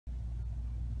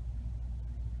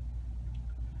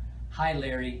Hi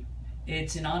Larry,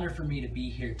 it's an honor for me to be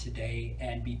here today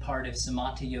and be part of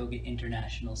Samata Yoga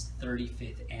International's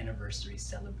 35th anniversary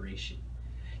celebration.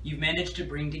 You've managed to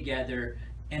bring together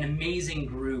an amazing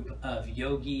group of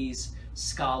yogis,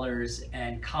 scholars,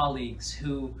 and colleagues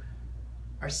who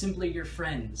are simply your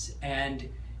friends, and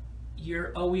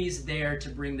you're always there to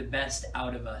bring the best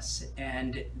out of us,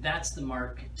 and that's the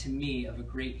mark to me of a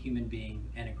great human being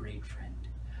and a great friend.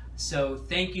 So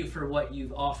thank you for what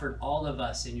you've offered all of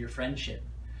us in your friendship.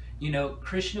 You know,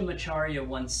 Krishnamacharya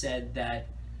once said that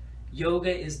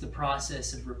yoga is the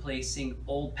process of replacing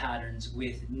old patterns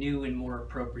with new and more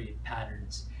appropriate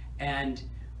patterns. And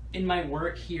in my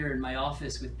work here in my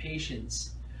office with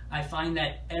patients, I find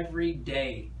that every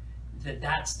day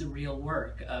that's the real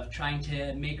work of trying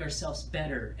to make ourselves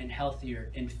better and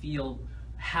healthier and feel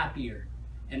happier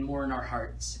and more in our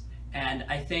hearts. And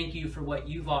I thank you for what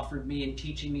you've offered me in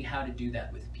teaching me how to do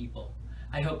that with people.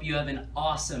 I hope you have an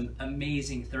awesome,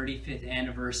 amazing 35th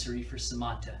anniversary for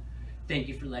Samata. Thank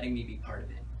you for letting me be part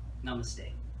of it.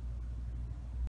 Namaste.